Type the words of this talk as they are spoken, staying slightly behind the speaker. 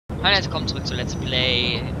Hallo, jetzt kommt zurück zu Let's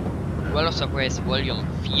Play World of Warcraft Volume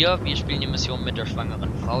 4. Wir spielen die Mission mit der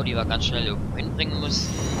schwangeren Frau, die wir ganz schnell irgendwo hinbringen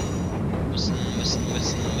müssen. Und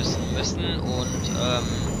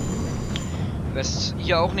ich weiß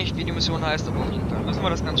hier auch nicht, wie die Mission heißt, aber auf jeden Fall müssen wir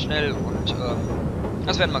das ganz schnell und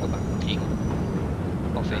das werden wir gebacken kriegen.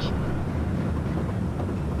 Hoffe ich.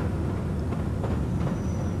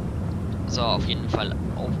 So, auf jeden Fall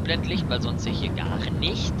Aufblendlicht, weil sonst sehe ich hier gar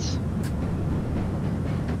nichts.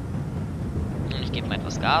 Und ich gebe mal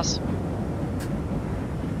etwas Gas.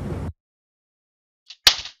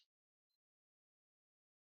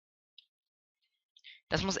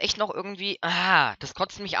 Das muss echt noch irgendwie... Ah, das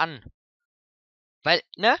kotzt mich an. Weil,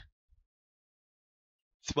 ne?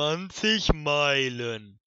 20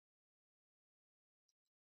 Meilen.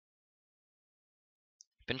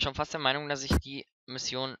 Ich bin schon fast der Meinung, dass ich die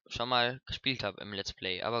Mission schon mal gespielt habe im Let's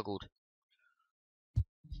Play, aber gut.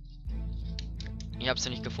 Ich habe sie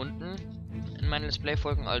nicht gefunden in meinen Let's Play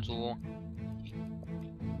Folgen, also...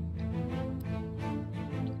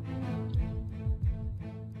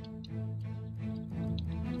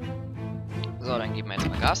 So, dann geben wir jetzt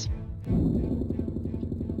mal Gas.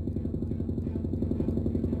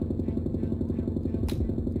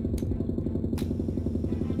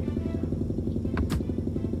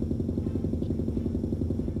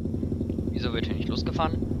 Wieso wird hier nicht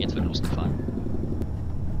losgefahren? Jetzt wird losgefahren.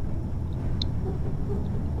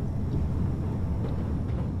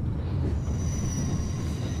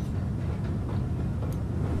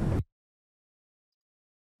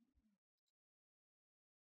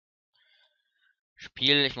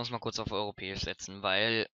 Spiel, ich muss mal kurz auf europäisch setzen,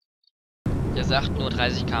 weil der sagt nur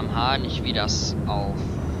 30 km/h, nicht wie das auf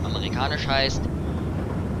amerikanisch heißt.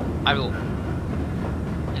 Also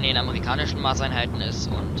in den amerikanischen Maßeinheiten ist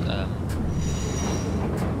und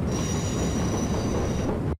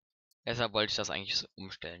deshalb wollte ich das eigentlich so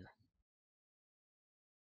umstellen.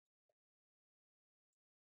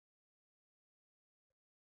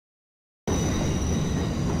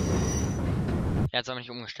 Er hat es aber nicht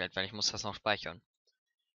umgestellt, weil ich muss das noch speichern.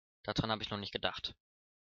 Daran habe ich noch nicht gedacht.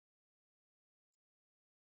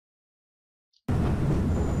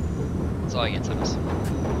 So, jetzt hat es.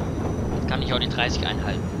 Jetzt kann ich auch die 30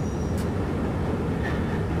 einhalten.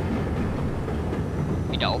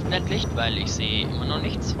 Wieder Aufblendlicht, weil ich sehe immer noch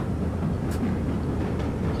nichts.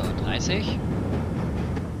 So, 30.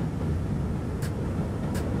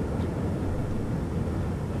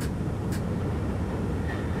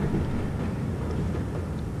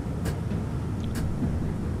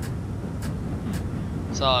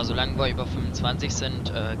 So, solange wir über 25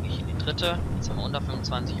 sind, gehe ich in die dritte. Jetzt haben wir unter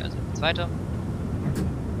 25, also in die zweite.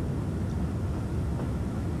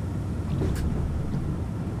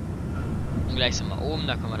 Und gleich sind wir oben,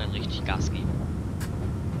 da können wir dann richtig Gas geben.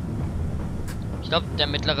 Ich glaube, der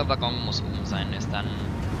mittlere Waggon muss oben sein, ist dann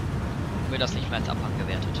wird das nicht mehr als Abhang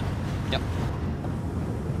gewertet. Ja.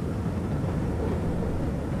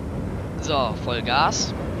 So, voll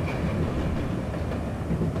Gas.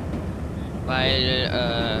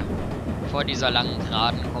 Weil vor dieser langen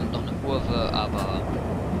Geraden kommt noch eine Kurve, aber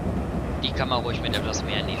die kann man ruhig mit etwas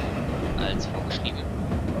mehr nehmen als vorgeschrieben.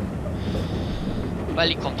 Weil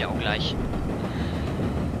die kommt ja auch gleich.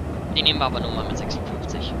 Die nehmen wir aber nur mal mit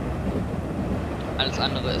 56. Alles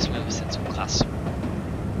andere ist mir ein bisschen zu krass.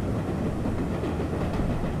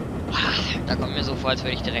 Da kommt mir so vor, als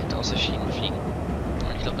würde ich direkt aus der Schiene fliegen.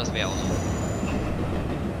 Und ich glaube, das wäre auch so.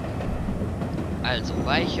 Also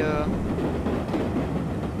Weiche.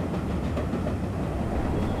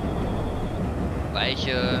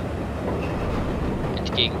 Weiche.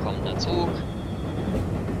 Entgegenkommender Zug.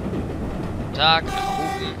 Tag,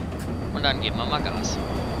 rufen. Und dann geben wir mal Gas.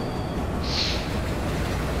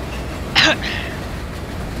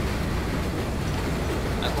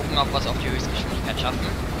 Mal gucken, ob wir es auf die Höchstgeschwindigkeit schaffen.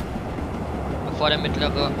 Bevor der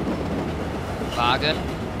mittlere Wagen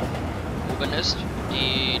oben ist,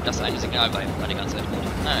 das eine Signal bei ihm war die ganze Zeit gut.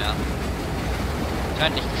 Naja.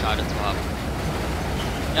 Scheint nicht geschadet zu haben.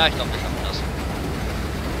 Ja, ich glaube, wir schaffen das.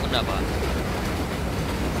 Wunderbar.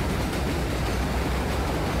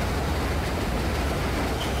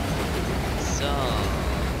 So.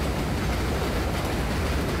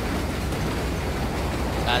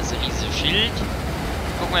 Da ist ein riesiges Schild.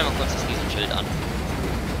 Gucken wir mal kurz das Riesenschild an.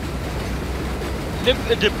 Dip.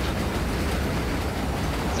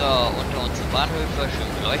 So, unter unsere Bahnhöfe, schön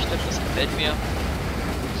beleuchtet, das gefällt mir.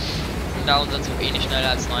 Und da unser Zug eh nicht schneller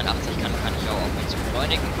als 89 kann ich auch auf uns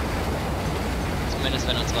beschleunigen. Zumindest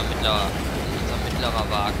wenn unser mittlerer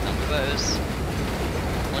Wagen darüber ist.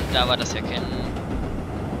 Und da wir das ja kennen,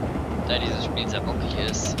 da dieses Spiel sehr bockig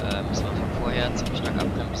ist, müssen wir von vorher ziemlich stark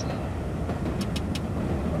abbremsen.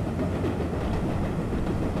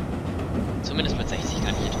 Zumindest mit 60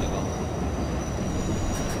 kann ich hier drüber.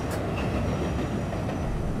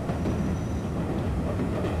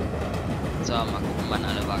 So, mal gucken, wann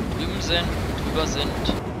alle Wagen drüber sind.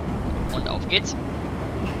 Und auf geht's.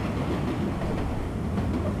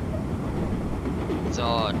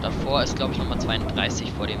 So, davor ist glaube ich Nummer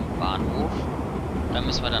 32 vor dem Bahnhof. Da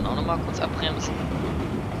müssen wir dann auch nochmal kurz abbremsen.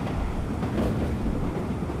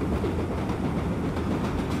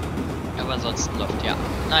 Aber ansonsten läuft ja.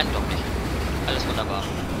 Nein, doch nicht. Alles wunderbar.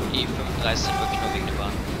 Die 35 sind wirklich nur wegen der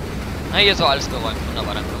Bahn. Na, hier ist auch alles geräumt.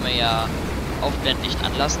 Wunderbar, dann können wir ja Aufblendlicht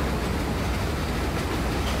anlassen.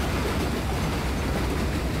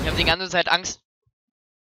 Ich habe die ganze Zeit Angst,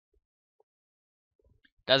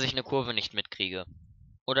 dass ich eine Kurve nicht mitkriege.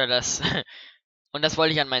 Oder dass... Und das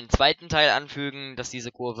wollte ich an meinen zweiten Teil anfügen, dass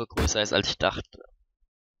diese Kurve größer ist, als ich dachte.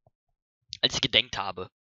 Als ich gedenkt habe.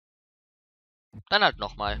 Dann halt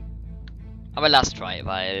nochmal. Aber last try,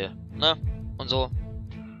 weil... Ne? Und so.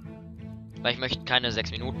 Weil ich möchte keine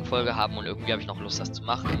 6-Minuten-Folge haben und irgendwie habe ich noch Lust, das zu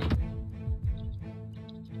machen.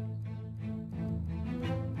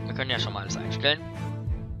 Wir können ja schon mal alles einstellen.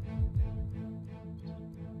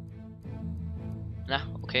 Na,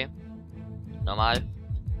 okay. Normal.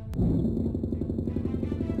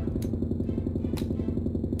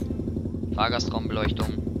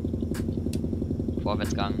 Fahrgastraumbeleuchtung.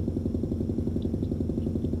 Vorwärtsgang.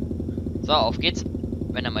 So, auf geht's.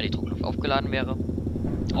 Wenn dann mal die Druckluft aufgeladen wäre.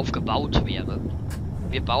 Aufgebaut wäre.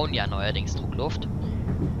 Wir bauen ja neuerdings Druckluft.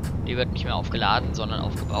 Die wird nicht mehr aufgeladen, sondern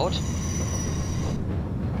aufgebaut.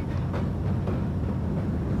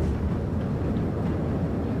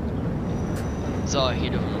 So,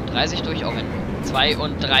 hier dürfen 30 durch, auch wenn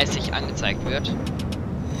 32 angezeigt wird.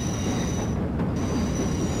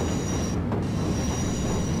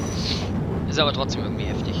 Ist aber trotzdem irgendwie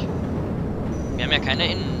heftig. Wir haben ja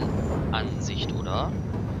keine Innenansicht, oder?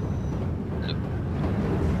 Nö.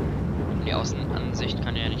 Die Außenansicht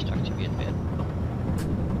kann ja nicht aktiviert werden.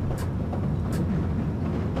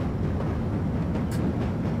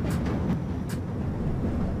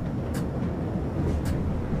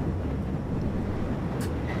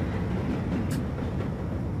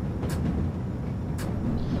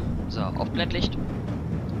 So, Aufblendlicht.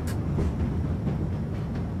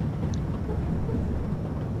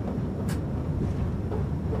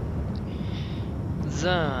 So,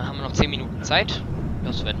 haben wir noch 10 Minuten Zeit.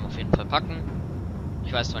 Das werden wir auf jeden Fall packen.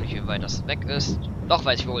 Ich weiß zwar nicht, wie weit das weg ist. Doch,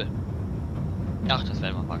 weiß ich wohl. Ach, das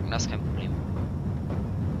werden wir packen, das ist kein Problem.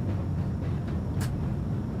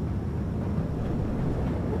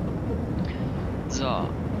 So,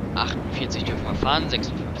 48 dürfen wir fahren,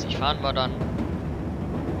 56 fahren wir dann.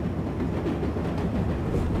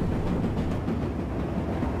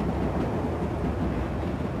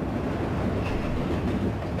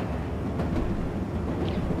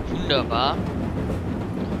 Wunderbar.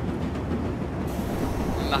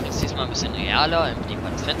 Wir machen es diesmal ein bisschen realer, indem wir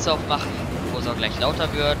das Fenster aufmachen, wo es auch gleich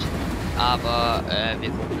lauter wird. Aber wir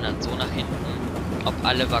gucken dann so nach hinten, ob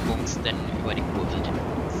alle Waggons denn über die Kurve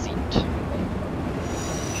sind.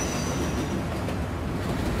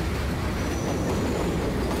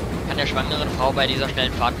 Kann der schwangeren Frau bei dieser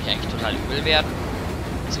schnellen Fahrt nicht eigentlich total übel werden?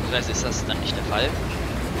 Beziehungsweise ist das dann nicht der Fall?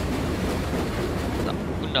 So,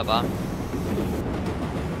 wunderbar.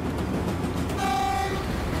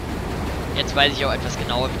 Jetzt weiß ich auch etwas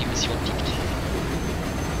genauer, wie die Mission tickt.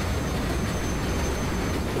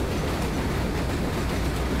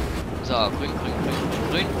 So, grün, grün, grün,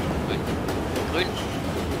 grün, grün, grün.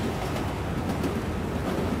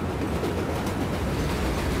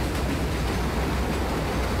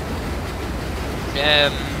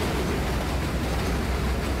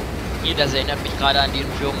 Hier, das erinnert mich gerade an die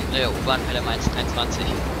Entführung der U-Bahn-Pelham 123.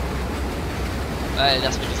 Weil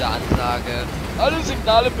das mit dieser Ansage, alle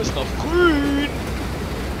Signale müssen auf grün.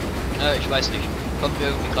 Ich weiß nicht. Kommt mir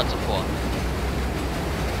irgendwie gerade so vor.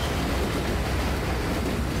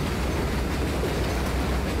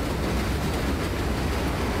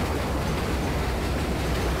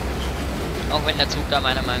 Auch wenn der Zug da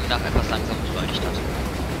meiner Meinung nach etwas langsam beschleunigt hat.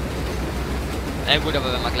 Na gut,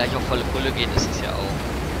 aber wenn man gleich auf volle Pulle geht, ist es ja auch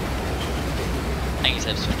eigentlich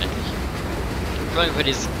selbstverständlich. Entschuldigung für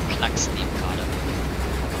dieses Knacks neben gerade.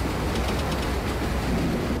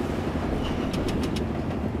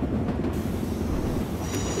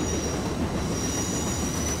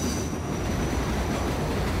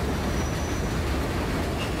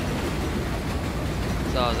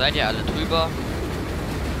 So, seid ihr alle drüber?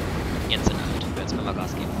 Jetzt sind alle drüber, jetzt können wir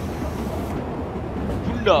Gas geben.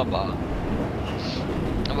 Wunderbar.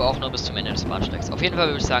 Aber auch nur bis zum Ende des Bahnsteigs. Auf jeden Fall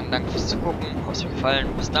würde ich sagen, danke fürs Zugucken, hat euch gefallen,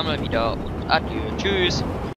 bis dann mal wieder und adieu, tschüss.